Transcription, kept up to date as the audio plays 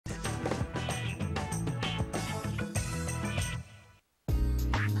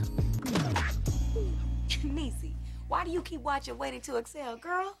Why do you keep watching Waiting to Exhale?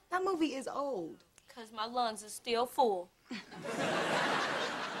 Girl, that movie is old. Because my lungs are still full.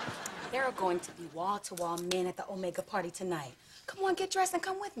 There are going to be wall-to-wall men at the Omega party tonight. Come on, get dressed and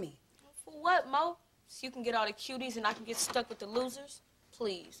come with me. For what, Mo? So you can get all the cuties and I can get stuck with the losers?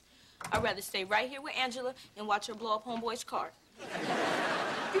 Please. I'd rather stay right here with Angela and watch her blow up homeboy's car.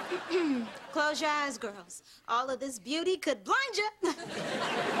 Close your eyes, girls. All of this beauty could blind you.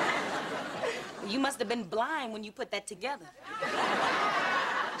 You must have been blind when you put that together.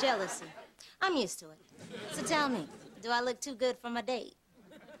 Jealousy. I'm used to it. So tell me, do I look too good for my date?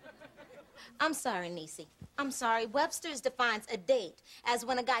 I'm sorry, Niecy. I'm sorry. Webster's defines a date as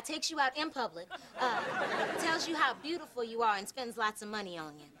when a guy takes you out in public, tells you how beautiful you are, and spends lots of money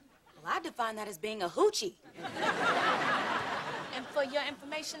on you. Well, I define that as being a hoochie. And for your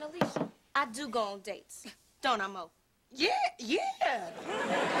information, Alicia, I do go on dates. Don't I, Mo? Yeah.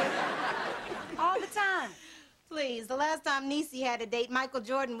 All the time. Please, the last time Niecy had a date, Michael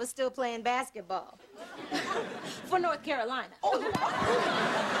Jordan was still playing basketball. For North Carolina.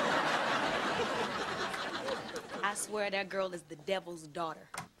 I swear that girl is the devil's daughter.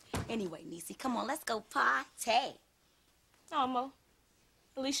 Anyway, Niecy, come on, let's go party. No, Mo.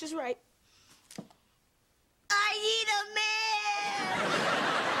 Alicia's right. I need a man!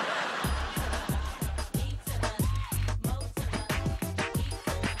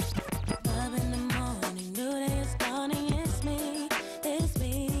 Love in the morning, new day is dawning, it's me.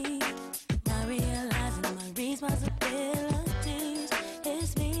 Not realizing my responsibilities,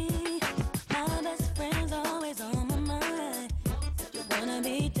 it's me. My best friend's always on my mind. You wanna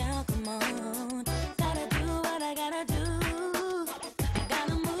be down, come on. Gotta do what I gotta do.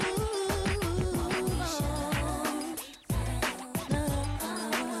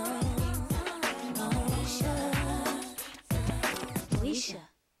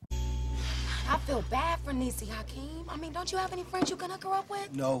 I feel bad for Niecy, Hakeem. I mean, don't you have any friends you can hook her up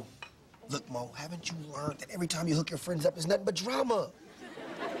with? No. Look, Mo, haven't you learned that every time you hook your friends up, it's nothing but drama?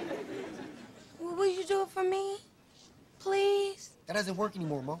 Well, will you do it for me? Please? That doesn't work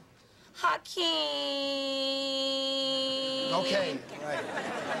anymore, Mo. Hakeem. Okay, all right.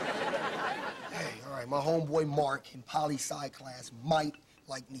 Hey, all right, my homeboy Mark in poli-sci class might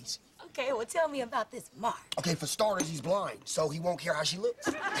like Niecy. Okay, well, tell me about this Mark. Okay, for starters, he's blind, so he won't care how she looks.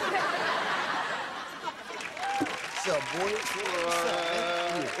 What's up, boy?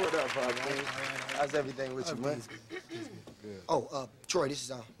 What up, Hakeem? How's everything with you, man? Good. Oh, Troy, this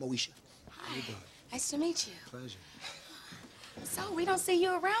is Moesha. Hi. Nice to meet you. Pleasure. So, we don't see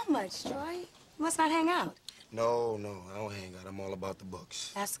you around much, Troy. You must not hang out. No, I don't hang out. I'm all about the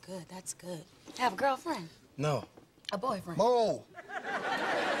books. That's good, that's good. Have a girlfriend? No. A boyfriend? Mo!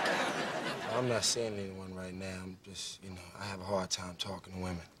 I'm not seeing anyone right now. I'm just, I have a hard time talking to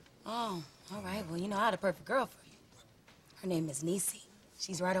women. Oh, all right. Well, I had a perfect girl for you. Her name is Niecy.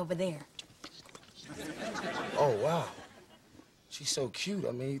 She's right over there. Oh, wow. She's so cute.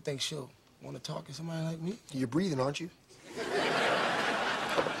 I mean, you think she'll want to talk to somebody like me? You're breathing, aren't you?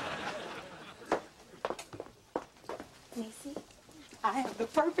 Niecy, I have the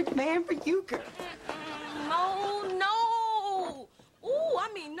perfect man for you, girl. Mo, no. Ooh, I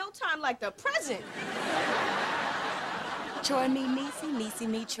mean, no time like the present. Troy meet Niecy, Niecy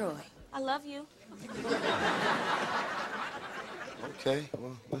meet Troy. I love you. Okay,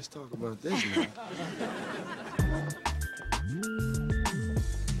 well, let's talk about this now.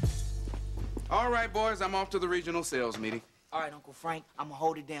 All right, boys, I'm off to the regional sales meeting. All right, Uncle Frank, I'm gonna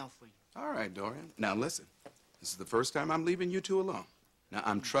hold it down for you. All right, Dorian. Now, listen. This is the first time I'm leaving you two alone. Now,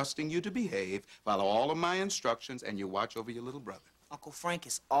 I'm trusting you to behave, follow all of my instructions, and you watch over your little brother. Uncle Frank,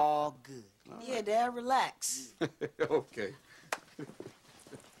 it's all good. Yeah, Dad, relax. Okay.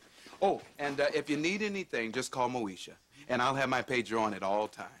 Oh, and if you need anything, just call Moesha, and I'll have my pager on at all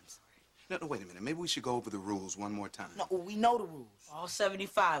times. No, wait a minute. Maybe we should go over the rules one more time. No, we know the rules. All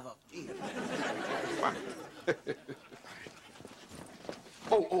 75 of them. Fine.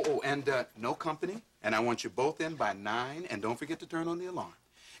 And no company. And I want you both in by 9, and don't forget to turn on the alarm.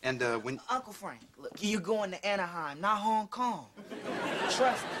 And when... Uncle Frank, look, you're going to Anaheim, not Hong Kong.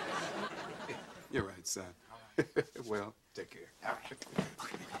 Trust me. You're right, son. Well, take care. All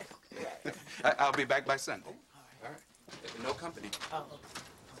right. I'll be back by Sunday. All right. No company. Oh.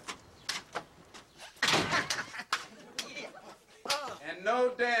 And no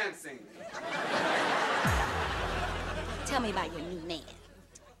dancing. Tell me about your new man.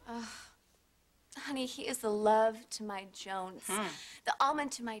 Honey, he is the love to my Jones, the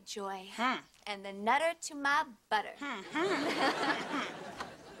almond to my joy, and the nutter to my butter.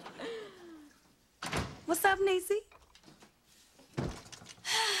 What's up, Niecy?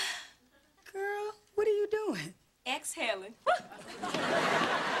 Girl, what are you doing? exhaling.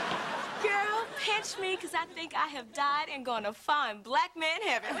 Girl, pinch me, because I think I have died and gone to find black man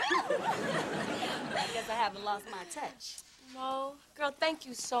heaven. I guess I haven't lost my touch. Mo, girl, thank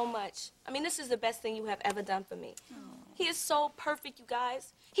you so much. I mean, this is the best thing you have ever done for me. Oh. He is so perfect, you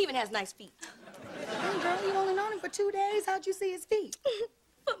guys. He even has nice feet. Hey, girl, you only known him for 2 days. How'd you see his feet?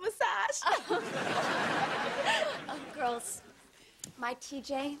 Foot massage. Oh, girls, my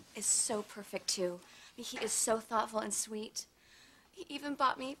TJ is so perfect, too. I mean, he is so thoughtful and sweet. He even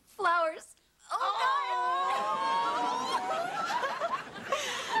bought me flowers. Oh,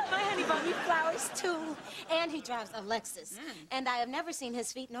 My honey bought me flowers, too. And he drives a Lexus. And I have never seen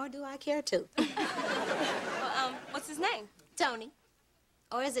his feet, nor do I care to. Well, what's his name? Tony.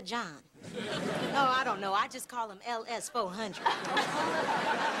 Or is it John? Oh, I don't know. I just call him LS400.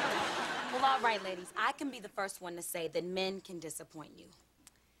 Well, all right, ladies. I can be the first one to say that men can disappoint you.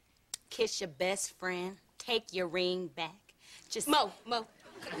 Kiss your best friend. Take your ring back. Just... Mo,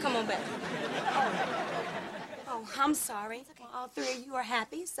 come on back. Oh, I'm sorry. Okay. Well, all three of you are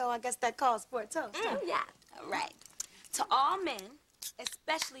happy, so I guess that calls for a toast. yeah. All right. To all men,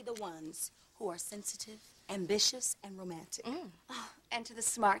 especially the ones who are sensitive, ambitious, and romantic. Oh, and to the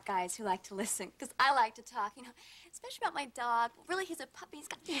smart guys who like to listen, because I like to talk, you know, especially about my dog. Really, he's a puppy. He's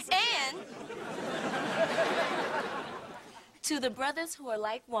got these... And to the brothers who are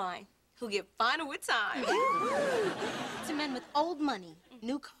like wine, who get finer with time. To men with old money,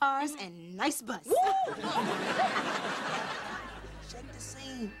 new cars, and nice butts. Shut the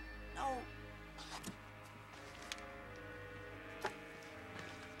scene. No.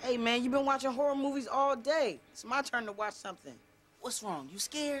 Hey, man, you've been watching horror movies all day. It's my turn to watch something. What's wrong? You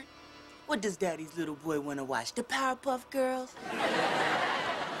scared? What does Daddy's little boy want to watch? The Powerpuff Girls?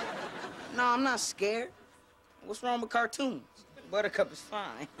 No, I'm not scared. What's wrong with cartoons? Buttercup is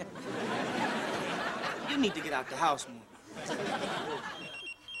fine. You need to get out the house more.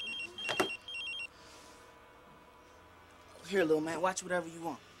 Here, little man, watch whatever you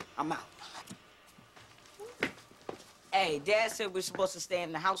want. I'm out. Hey, Dad said we're supposed to stay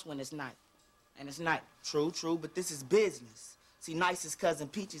in the house when it's night. And it's night. True, but this is business. See, Nice's cousin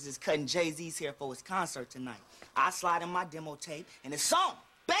Peaches is cutting Jay-Z's hair for his concert tonight. I slide in my demo tape, and it's on.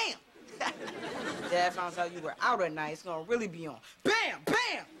 Bam! Dad found out you were out at night. It's gonna really be on. Bam!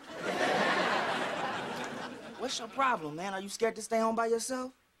 Bam! What's your problem, man? Are you scared to stay home by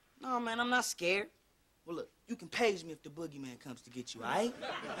yourself? No, man, I'm not scared. Well, look, you can page me if the boogeyman comes to get you, all right?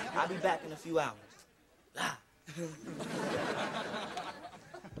 I'll be back in a few hours. Ah.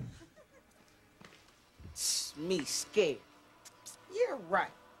 Me scared. You're right.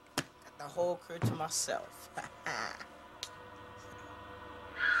 Got the whole crib to myself.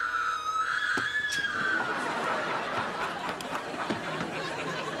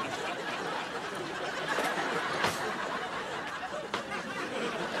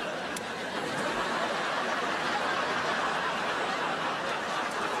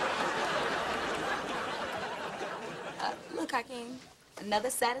 Look, Hakeem, another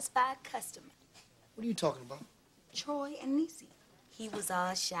satisfied customer. What are you talking about? Troy and Niecy. He was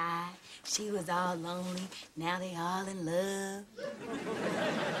all shy, she was all lonely, now they all in love.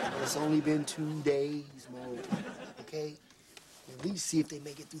 It's only been 2 days, Mo, okay? At least see if they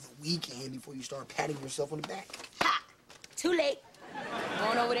make it through the weekend before you start patting yourself on the back. Ha! Too late.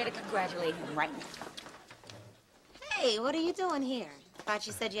 Going over there to congratulate him right now. Hey, what are you doing here? Thought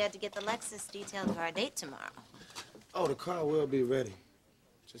you said you had to get the Lexus detailed for our date tomorrow. Oh, the car will be ready.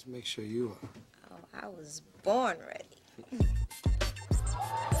 Just make sure you are. Oh, I was born ready.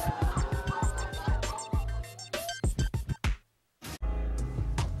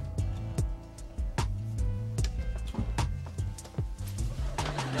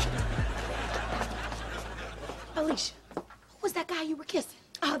 Alicia, who was that guy you were kissing?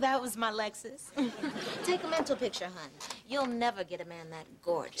 Oh, that was my Lexus. Take a mental picture, hon. You'll never get a man that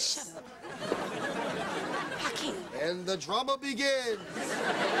gorgeous. Shut up. Hakeem. And the drama begins.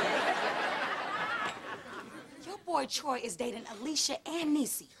 Your boy Troy is dating Alicia and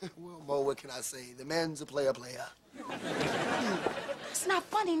Niecy. Well, Mo, what can I say? The man's a player. It's not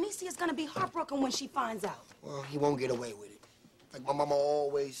funny. Niecy is gonna be heartbroken when she finds out. Well, he won't get away with it. Like my mama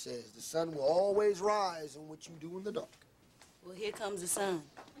always says, the sun will always rise on what you do in the dark. Well, here comes the sun.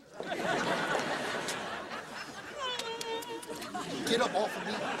 Get up off of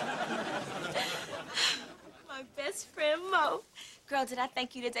me. My best friend, Mo. Girl, did I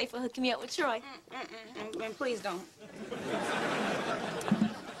thank you today for hooking me up with Troy? Please don't.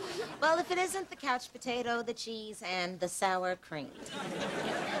 Well, if it isn't the couch potato, the cheese, and the sour cream.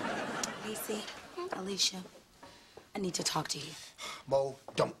 Niecy, Alicia, I need to talk to you. Mo,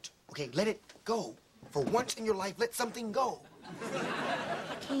 don't. Okay, let it go. For once in your life, let something go.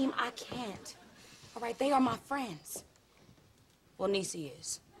 Hakeem, I can't. All right, they are my friends. Well, Niecy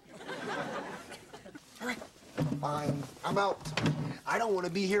is. All right, fine. I'm out. I don't want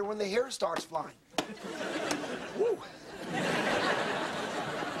to be here when the hair starts flying. Woo.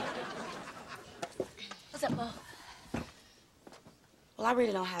 What's up, Mo? Well, I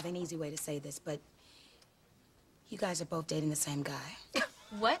really don't have an easy way to say this, but you guys are both dating the same guy.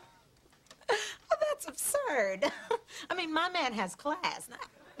 What? Oh, that's absurd. I mean, my man has class.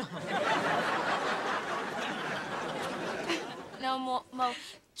 No, Mo,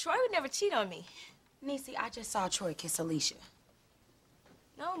 Troy would never cheat on me. Niecy, I just saw Troy kiss Alicia.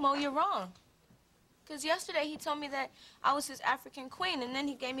 No, Mo, you're wrong. Because yesterday he told me that I was his African queen, and then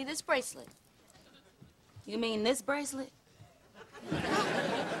he gave me this bracelet. You mean this bracelet?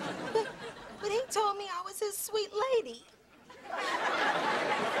 But he told me I was his sweet lady.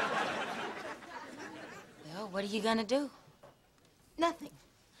 Well, what are you gonna do? Nothing.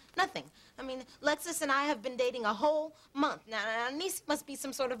 Nothing. I mean, Lexus and I have been dating a whole month. Now, Niecy must be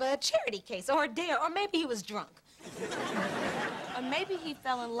some sort of a charity case or a dare, or maybe he was drunk. Or maybe he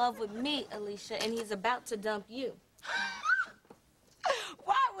fell in love with me, Alicia, and he's about to dump you.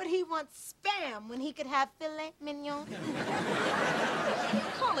 Why would he want Spam when he could have filet mignon?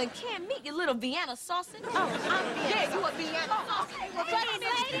 Colin can't meet your little Vienna sausage. Oh, I'm Vienna. Yeah, you a Vienna sausage. Okay,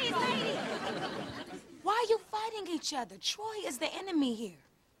 well, ladies. Why are you fighting each other? Troy is the enemy here.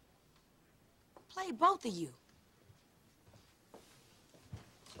 Play both of you.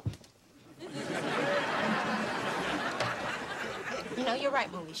 You know, you're right,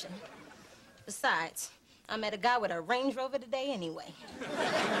 Moesha. Besides, I met a guy with a Range Rover today anyway.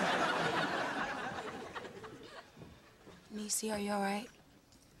 Niecy, are you all right?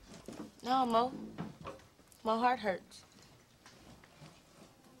 No, Mo. My heart hurts.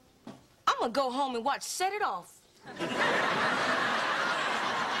 I'm gonna go home and watch Set It Off.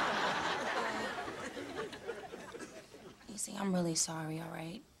 Niecy, I'm really sorry, all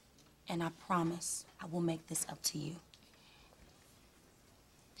right? And I promise I will make this up to you.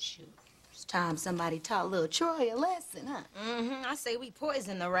 Shoot. It's time somebody taught little Troy a lesson, huh? Mm-hmm. I say we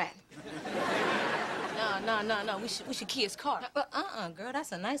poison the rat. No. We should key his car. Girl,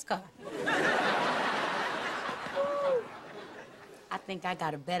 that's a nice car. I think I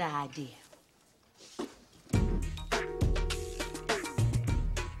got a better idea.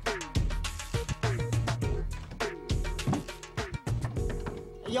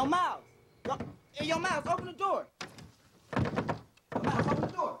 Yo, Miles. Yo, Miles, open the door. Yo, Miles, open the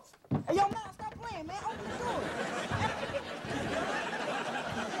door. Hey, yo, Miles, stop playing, man. Open the door.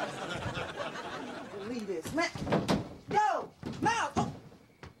 Believe this, man. Yo, Miles. Oh.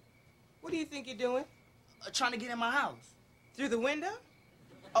 What do you think you're doing? Trying to get in my house. Through the window?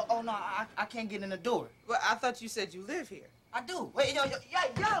 Oh no, I can't get in the door. Well, I thought you said you live here. I do. Wait, yo.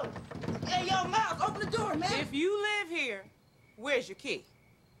 Hey, yo, Miles, open the door, man. If you live here, where's your key?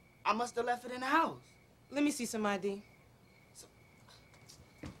 I must have left it in the house. Let me see some ID.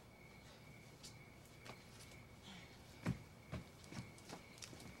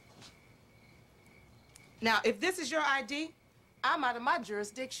 Now, if this is your ID, I'm out of my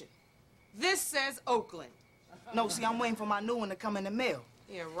jurisdiction. This says Oakland. No, see, I'm waiting for my new one to come in the mail.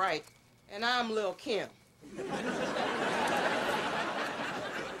 Yeah, right. And I'm Lil' Kim.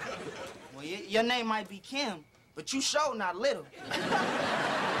 Well, your name might be Kim, but you sure not little.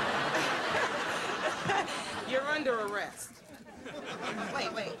 You're under arrest.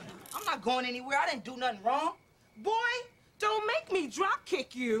 Wait. I'm not going anywhere. I didn't do nothing wrong. Boy, don't make me drop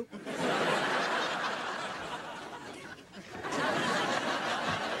kick you.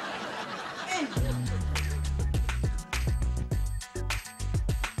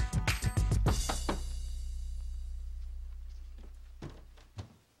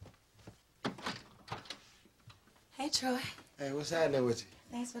 Hey, Troy. Hey, what's happening with you?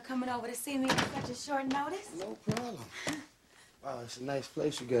 Thanks for coming over to see me at such a short notice. No problem. Wow, it's a nice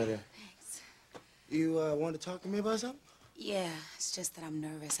place you got there. Thanks. You want to talk to me about something? Yeah, it's just that I'm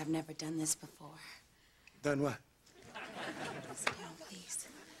nervous. I've never done this before. Done what? Sit down, please.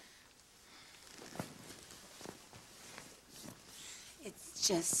 It's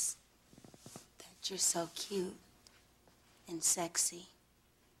just that you're so cute and sexy.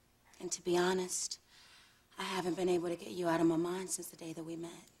 And to be honest, I haven't been able to get you out of my mind since the day that we met.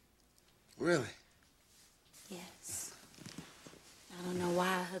 Really? Yes. I don't know why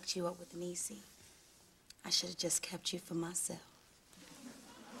I hooked you up with Niecy. I should have just kept you for myself.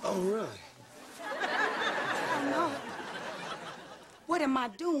 Oh, really? Oh, no. What am I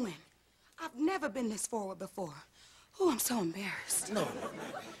doing? I've never been this forward before. Oh, I'm so embarrassed. No.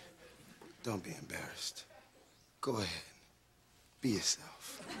 Don't be embarrassed. Go ahead. Be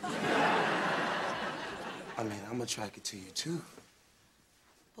yourself. I mean, I'm attracted to you, too.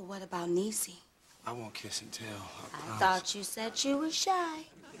 But what about Niecy? I won't kiss and tell. I promise. thought you said you were shy.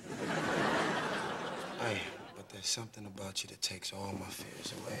 I am, but there's something about you that takes all my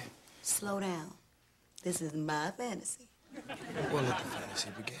fears away. Slow down. This is my fantasy. Well, let the fantasy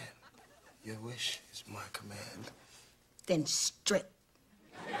begin. Your wish is my command. Then strip.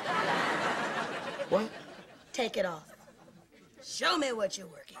 What? Take it off. Show me what you're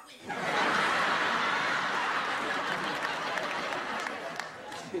working with.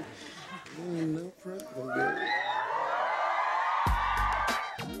 No problem, baby.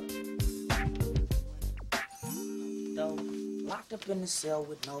 Though, locked up in the cell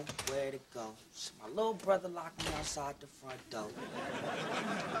with nowhere to go. So my little brother locked me outside the front door.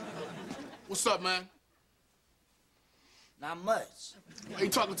 What's up, man? Not much. Are you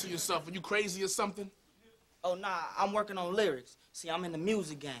talking to yourself? Are you crazy or something? Oh, nah, I'm working on lyrics. See, I'm in the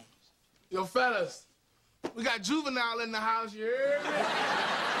music game. Yo, fellas, we got Juvenile in the house, you heard me?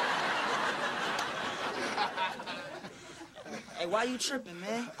 Hey, why you tripping,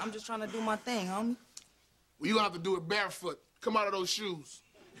 man? I'm just trying to do my thing, homie. Well, you gonna have to do it barefoot. Come out of those shoes.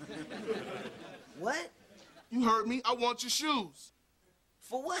 What? You heard me. I want your shoes.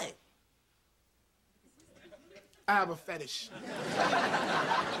 For what? I have a fetish.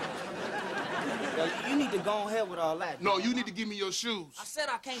 Yo, you need to go ahead with all that. No, you need to give me your shoes. I said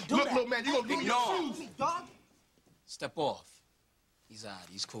I can't do Look, that. little man, you gonna give me your shoes. Dog. Step off. He's all right.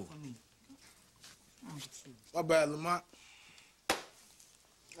 He's cool. My bad, Lamont.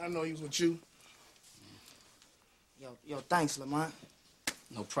 I know he was with you. Yo, thanks, Lamont.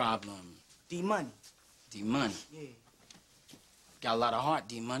 No problem. D-Money. D-Money. Yeah. Got a lot of heart,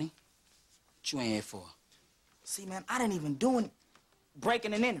 D-Money. What you in here for? See, man, I didn't even do any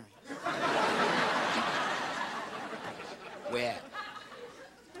breaking and entering. Where at?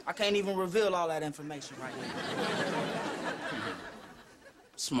 I can't even reveal all that information right now.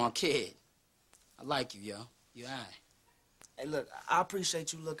 Smart kid. I like you, yo. You all right. Hey, look, I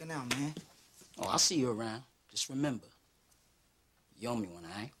appreciate you looking out, man. Oh, I'll see you around. Just remember, you owe me one,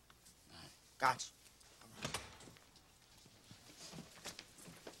 all right? Got you.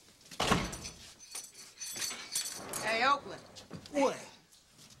 Hey, Oakland. What?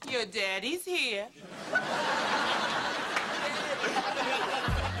 Your daddy's here. You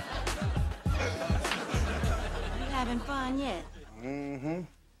having fun yet? Mm-hmm.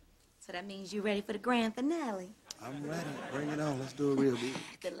 So that means you ready for the grand finale. I'm ready. Bring it on. Let's do it real big.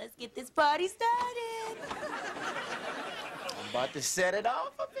 Then let's get this party started. I'm about to set it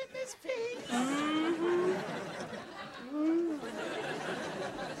off up in this piece.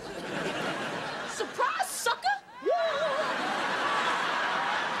 Surprise, sucker!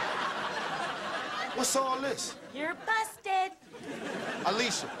 What's all this? You're busted.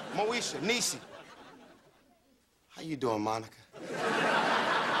 Alicia, Moesha, Niecy. How you doing, Monica?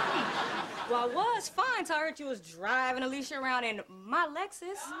 Well, I was fine till I heard you was driving Alicia around in my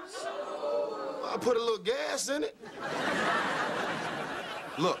Lexus. I put a little gas in it.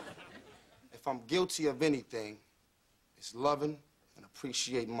 Look, if I'm guilty of anything, it's loving and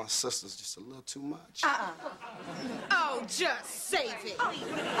appreciating my sisters just a little too much. Oh, just save it.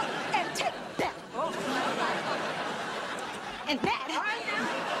 And take that. And that.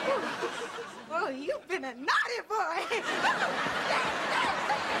 Oh, you've been a naughty boy.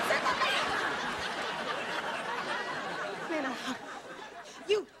 Man,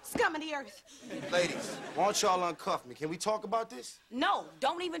 you scum of the earth. Ladies, why don't y'all uncuff me? Can we talk about this? No,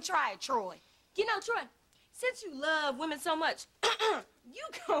 don't even try it, Troy. You know, Troy, since you love women so much, you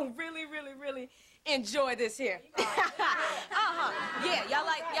gonna really, really, really enjoy this here. Yeah, y'all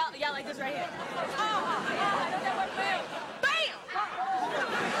like this right here. Bam!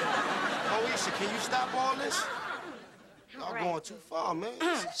 Moesha, can you stop all this? Y'all right. going too far, man.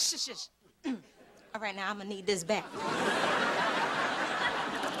 Shush. All right, now I'm gonna need this back.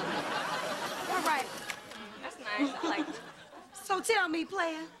 All right. That's nice. I like it. So tell me,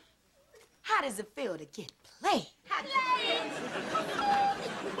 player, how does it feel to get played?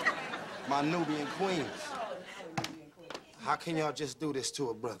 My Nubian queens. How can y'all just do this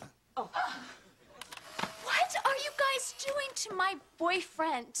to a brother? What are you guys doing to my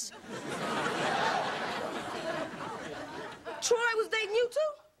boyfriend? Troy was dating you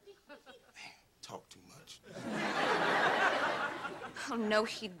too? Talk too much. Oh, no,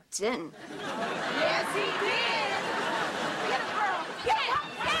 he didn't. Yes, he did. Get it, girl. Get it.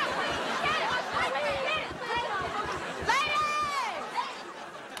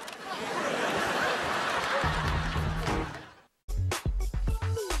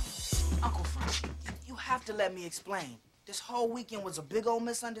 Uncle to let me explain. This whole weekend was a big old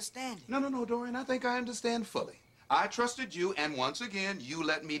misunderstanding. No, Dorian, I think I understand fully. I trusted you, and once again, you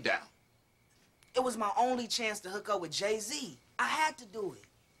let me down. It was my only chance to hook up with Jay-Z. I had to do it.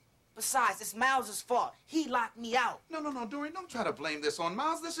 Besides, it's Miles' fault. He locked me out. No, Dorian, don't try to blame this on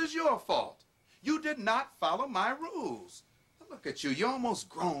Miles. This is your fault. You did not follow my rules. Look at you. You're almost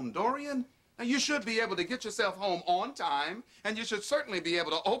grown, Dorian. Now, you should be able to get yourself home on time, and you should certainly be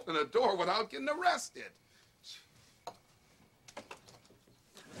able to open a door without getting arrested.